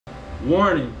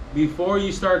Warning, before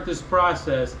you start this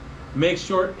process, make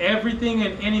sure everything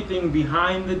and anything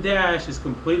behind the dash is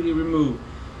completely removed.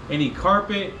 Any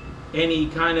carpet, any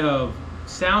kind of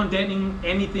sound deadening,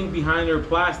 anything behind there,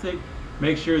 plastic,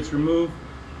 make sure it's removed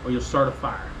or you'll start a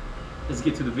fire. Let's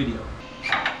get to the video.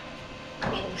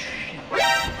 Oh, shit.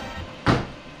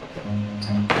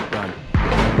 Done.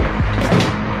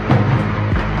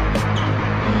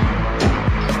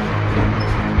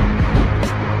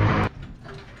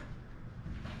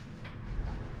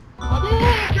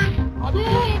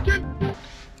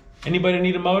 Anybody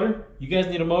need a motor? You guys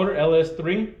need a motor?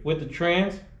 LS3 with the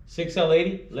trans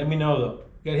 6L80? Let me know though.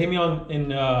 You gotta hit me on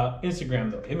Instagram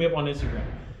though. Hit me up on Instagram.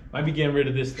 Might be getting rid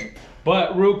of this thing.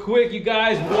 But real quick, you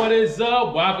guys, what is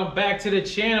up? Welcome back to the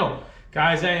channel.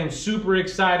 Guys, I am super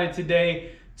excited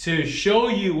today to show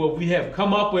you what we have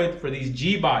come up with for these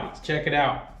G-bodies. Check it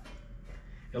out.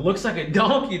 It looks like a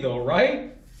donkey though,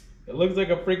 right? It looks like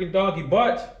a freaking donkey,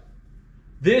 but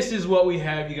this is what we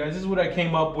have, you guys. This is what I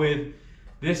came up with.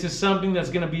 This is something that's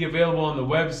gonna be available on the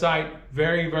website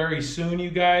very, very soon,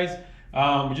 you guys.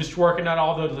 We're just working out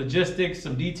all the logistics,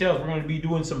 some details. We're gonna be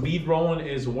doing some bead rolling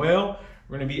as well.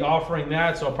 We're gonna be offering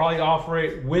that, so I'll probably offer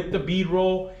it with the bead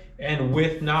roll and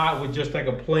with just like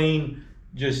a plain,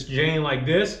 just chain like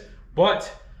this.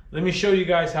 But let me show you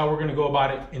guys how we're gonna go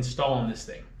about it installing this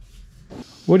thing.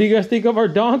 What do you guys think of our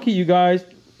donkey, you guys?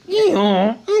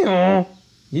 Yeah,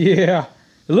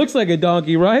 it looks like a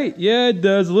donkey, right? Yeah, it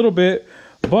does a little bit.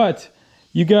 But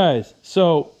you guys,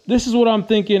 so this is what I'm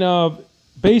thinking of.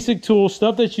 Basic tools,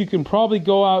 stuff that you can probably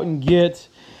go out and get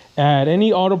at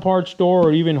any auto parts store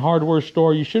or even hardware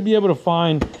store. You should be able to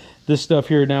find this stuff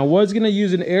here. Now, I was going to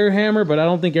use an air hammer, but I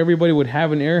don't think everybody would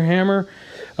have an air hammer.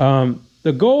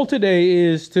 The goal today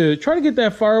is to try to get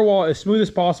that firewall as smooth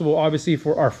as possible, obviously,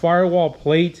 for our firewall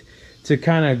plate to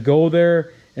kind of go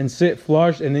there and sit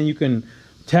flush, and then you can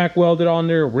tack weld it on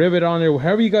there, rivet on there,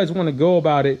 however you guys want to go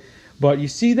about it. But you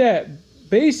see that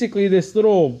basically this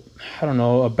little, I don't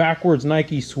know, a backwards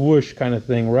Nike swoosh kind of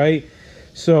thing, right?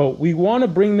 So we want to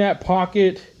bring that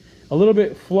pocket a little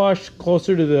bit flush,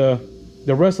 closer to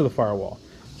the rest of the firewall.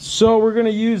 So we're going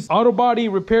to use auto body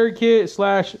repair kit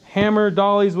slash hammer,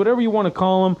 dollies, whatever you want to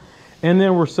call them. And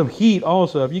then we're some heat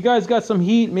also. If you guys got some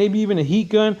heat, maybe even a heat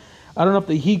gun. I don't know if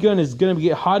the heat gun is going to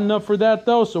get hot enough for that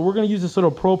though. So we're going to use this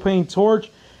little propane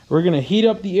torch. We're going to heat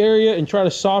up the area and try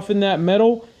to soften that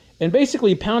metal and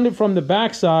basically pound it from the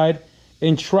backside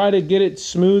and try to get it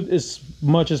smooth as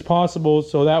much as possible,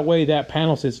 so that way that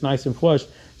panel sits nice and flush.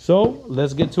 So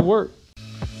let's get to work.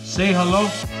 Say hello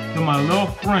to my little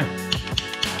friend.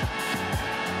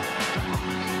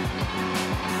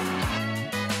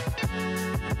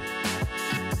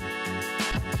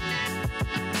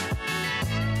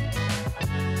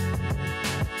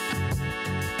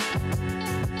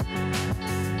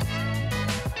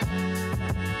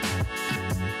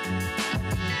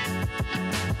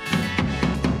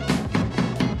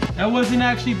 That wasn't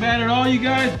actually bad at all, you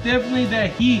guys. Definitely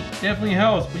that heat definitely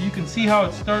helps, but you can see how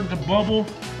it's starting to bubble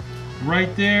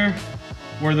right there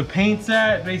where the paint's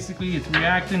at. Basically, it's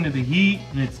reacting to the heat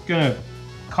and it's gonna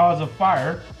cause a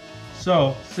fire.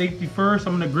 So safety first,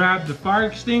 I'm gonna grab the fire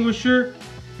extinguisher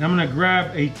and I'm gonna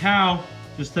grab a towel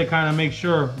just to kind of make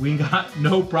sure we got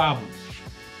no problems.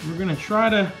 We're gonna try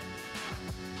to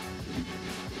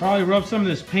probably rub some of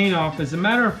this paint off. As a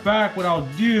matter of fact, what I'll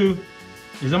do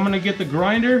is I'm gonna get the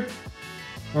grinder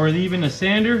or even a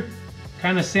sander,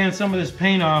 kind of sand some of this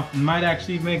paint off, and might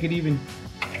actually make it even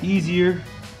easier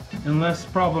and less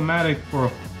problematic for a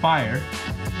fire.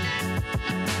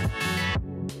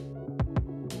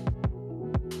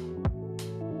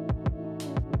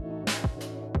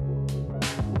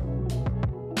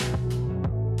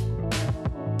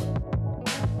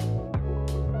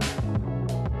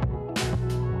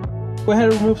 Go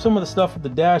ahead and remove some of the stuff with the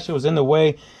dash that was in the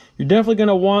way. You're definitely going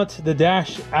to want the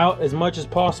dash out as much as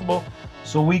possible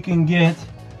so we can get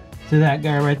to that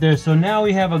guy right there. So now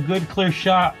we have a good clear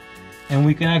shot and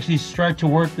we can actually start to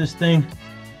work this thing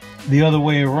the other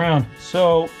way around.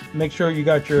 So make sure you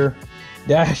got your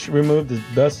dash removed as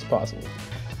best as possible.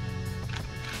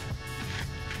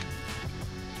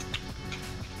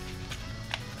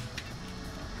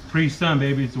 Pre-sun,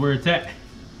 baby, it's where it's at.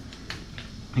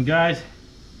 And guys,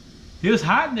 it was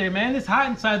hot in there, man. It's hot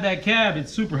inside that cab.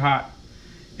 It's super hot.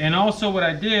 And also what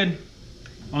I did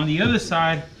on the other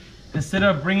side, instead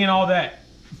of bringing all that,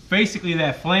 basically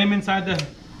that flame inside the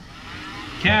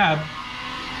cab,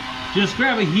 just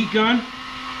grab a heat gun.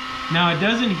 Now it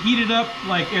doesn't heat it up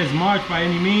like as much by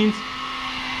any means,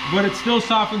 but it still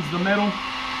softens the metal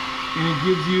and it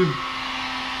gives you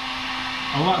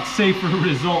a lot safer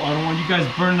result. I don't want you guys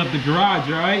burning up the garage,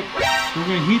 all right? So we're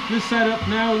gonna heat this side up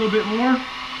now a little bit more.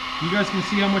 You guys can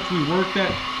see how much we worked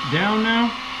that down now.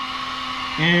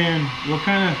 And we'll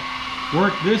kind of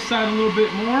work this side a little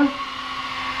bit more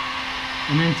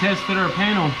and then test our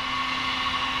panel.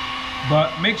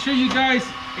 But make sure you guys,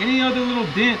 any other little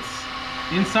dents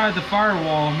inside the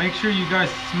firewall, make sure you guys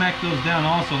smack those down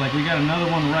also. Like we got another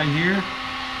one right here.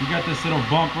 You got this little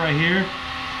bump right here.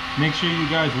 Make sure you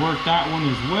guys work that one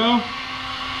as well.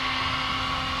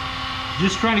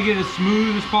 Just trying to get it as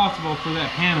smooth as possible for that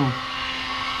panel.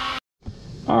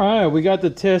 All right, we got the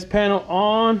test panel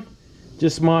on,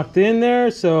 just mocked in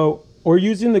there. So we're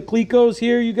using the Clicos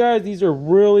here, you guys. These are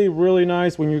really, really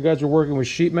nice when you guys are working with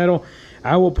sheet metal.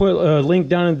 I will put a link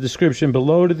down in the description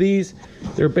below to these.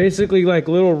 They're basically like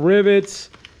little rivets.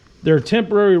 They're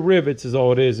temporary rivets is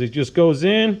all it is. It just goes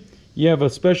in. You have a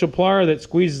special plier that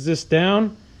squeezes this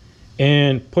down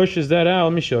and pushes that out.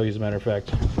 Let me show you as a matter of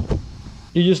fact.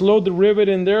 You just load the rivet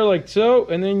in there like so,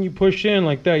 and then you push in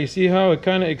like that. You see how it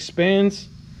kind of expands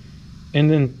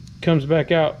and then comes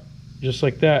back out just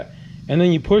like that. And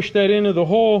then you push that into the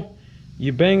hole,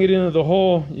 you bang it into the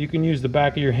hole. You can use the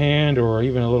back of your hand or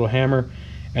even a little hammer,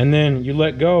 and then you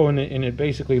let go and it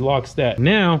basically locks that.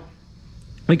 Now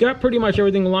we got pretty much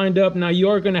everything lined up. Now you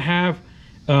are going to have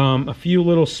a few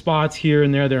little spots here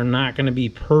and there. They're not going to be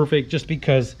perfect just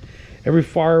because every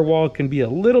firewall can be a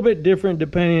little bit different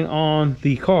depending on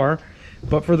the car,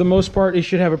 but for the most part it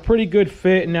should have a pretty good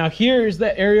fit. Now here is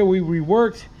that area we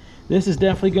reworked. This is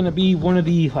definitely going to be one of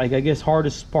the, like, I guess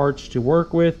hardest parts to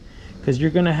work with, because you're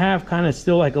going to have kind of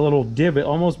still like a little divot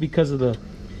almost because of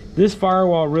this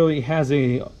firewall really has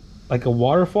a like a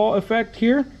waterfall effect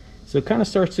here, so it kind of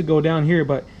starts to go down here,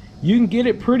 but you can get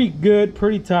it pretty good,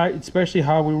 pretty tight, especially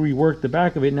how we reworked the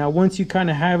back of it. Now once you kind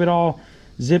of have it all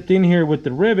zipped in here with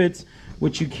the rivets,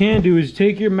 what you can do is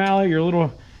take your mallet, your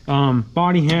little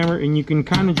body hammer, and you can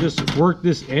kind of just work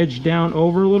this edge down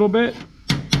over a little bit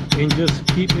and just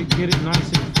get it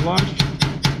nice and flush.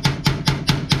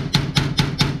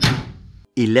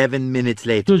 11 minutes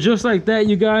later. So just like that,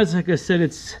 you guys, like I said,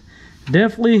 it's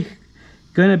definitely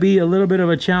gonna be a little bit of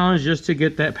a challenge just to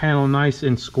get that panel nice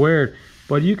and squared.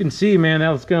 But you can see, man,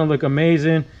 that's gonna look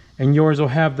amazing. And yours will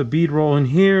have the bead roll in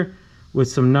here with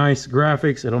some nice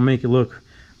graphics. It'll make it look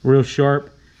real sharp.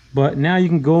 But now you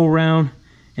can go around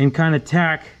and kind of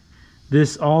tack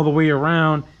this all the way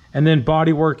around and then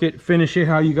body work it, finish it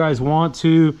how you guys want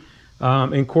to,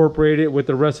 incorporate it with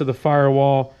the rest of the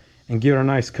firewall and give it a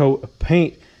nice coat of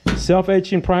paint.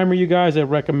 Self-etching primer, you guys, I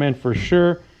recommend for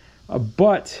sure.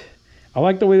 But I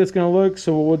like the way that's gonna look,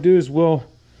 so what we'll do is we'll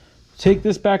take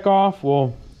this back off,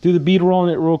 we'll do the bead roll on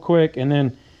it real quick, and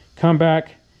then come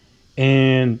back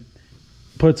and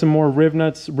put some more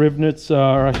rivets,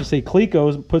 or I should say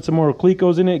Clicos, put some more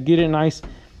Clicos in it, get it nice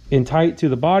and tight to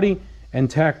the body, and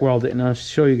tack weld it, and I'll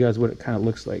show you guys what it kind of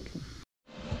looks like.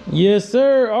 Yes,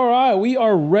 sir. All right, we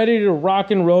are ready to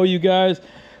rock and roll, you guys.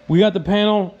 We got the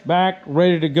panel back,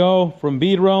 ready to go from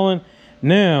bead rolling.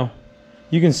 Now,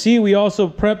 you can see we also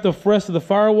prepped the rest of the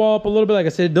firewall up a little bit. Like I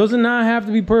said, it does not have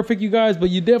to be perfect, you guys, but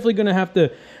you're definitely gonna have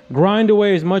to grind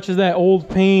away as much as that old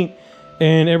paint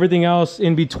and everything else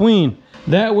in between.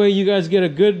 That way you guys get a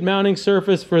good mounting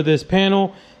surface for this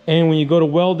panel. And when you go to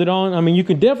weld it on, I mean, you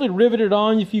can definitely rivet it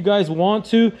on if you guys want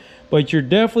to, but you're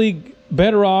definitely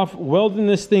better off welding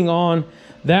this thing on.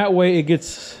 That way it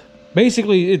gets,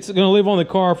 basically it's going to live on the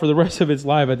car for the rest of its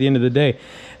life at the end of the day.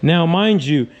 Now, mind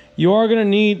you, you are going to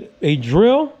need a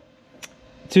drill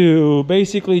to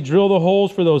basically drill the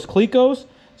holes for those Clicos.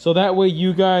 So that way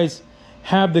you guys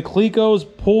have the Clicos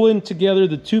pulling together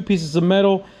the two pieces of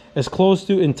metal as close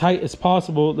to and tight as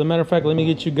possible. As a matter of fact, let me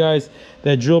get you guys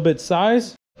that drill bit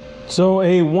size. So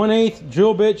a 1/8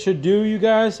 drill bit should do, you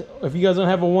guys. If you guys don't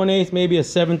have a 1/8, maybe a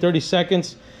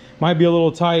 7/32, might be a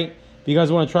little tight. If you guys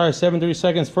want to try a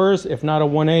 7/32 first, if not a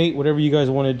 1/8, whatever you guys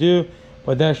want to do,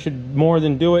 but that should more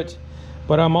than do it.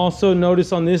 But I'm also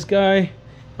noticed on this guy,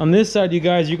 on this side, you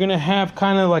guys, you're gonna have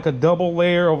kind of like a double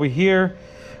layer over here,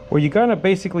 where you gotta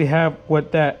basically have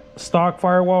what that stock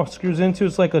firewall screws into.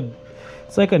 It's like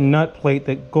a nut plate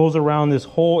that goes around this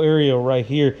whole area right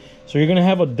here. So you're gonna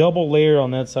have a double layer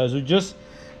on that side. So just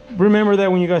remember that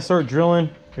when you guys start drilling,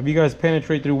 if you guys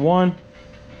penetrate through one,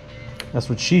 that's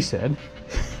what she said,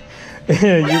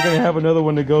 you're gonna have another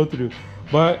one to go through.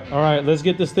 But all right, let's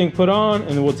get this thing put on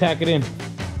and then we'll tack it in.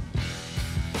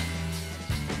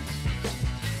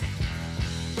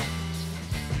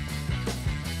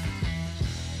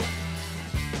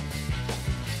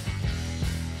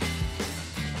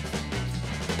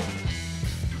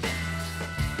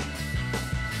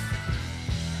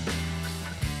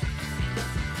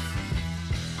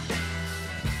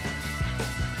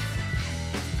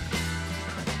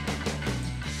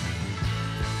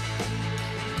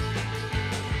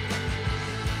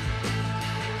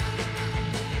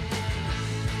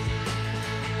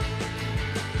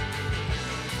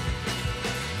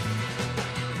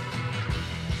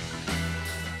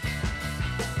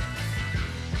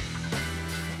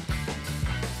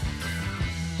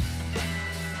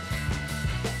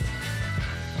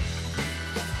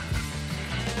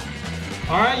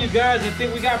 All right, you guys, I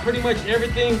think we got pretty much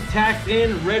everything tacked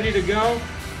in, ready to go.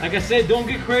 Like I said, don't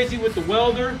get crazy with the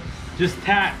welder. Just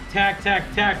tack,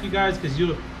 you guys,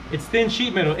 because it's thin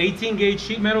sheet metal, 18 gauge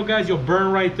sheet metal, guys. You'll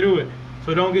burn right through it.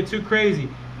 So don't get too crazy.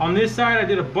 On this side, I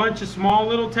did a bunch of small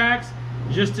little tacks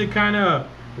just to kind of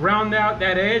round out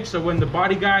that edge. So when the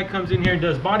body guy comes in here and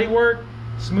does body work,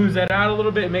 smooths that out a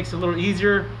little bit, makes it a little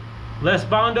easier, less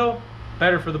bondo,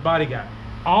 better for the body guy.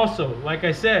 Also, like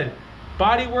I said,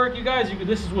 body work, you guys,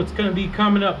 this is what's going to be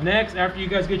coming up next. After you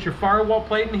guys get your firewall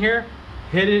plate in here,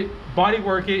 hit it, body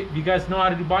work it. If you guys know how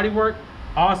to do body work,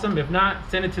 awesome. If not,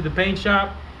 send it to the paint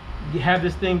shop. You have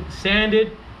this thing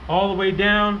sanded all the way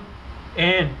down,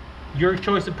 and your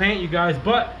choice of paint, you guys.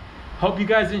 But hope you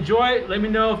guys enjoy it. Let me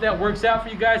know if that works out for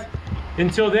you guys.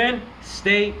 Until then,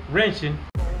 stay wrenching.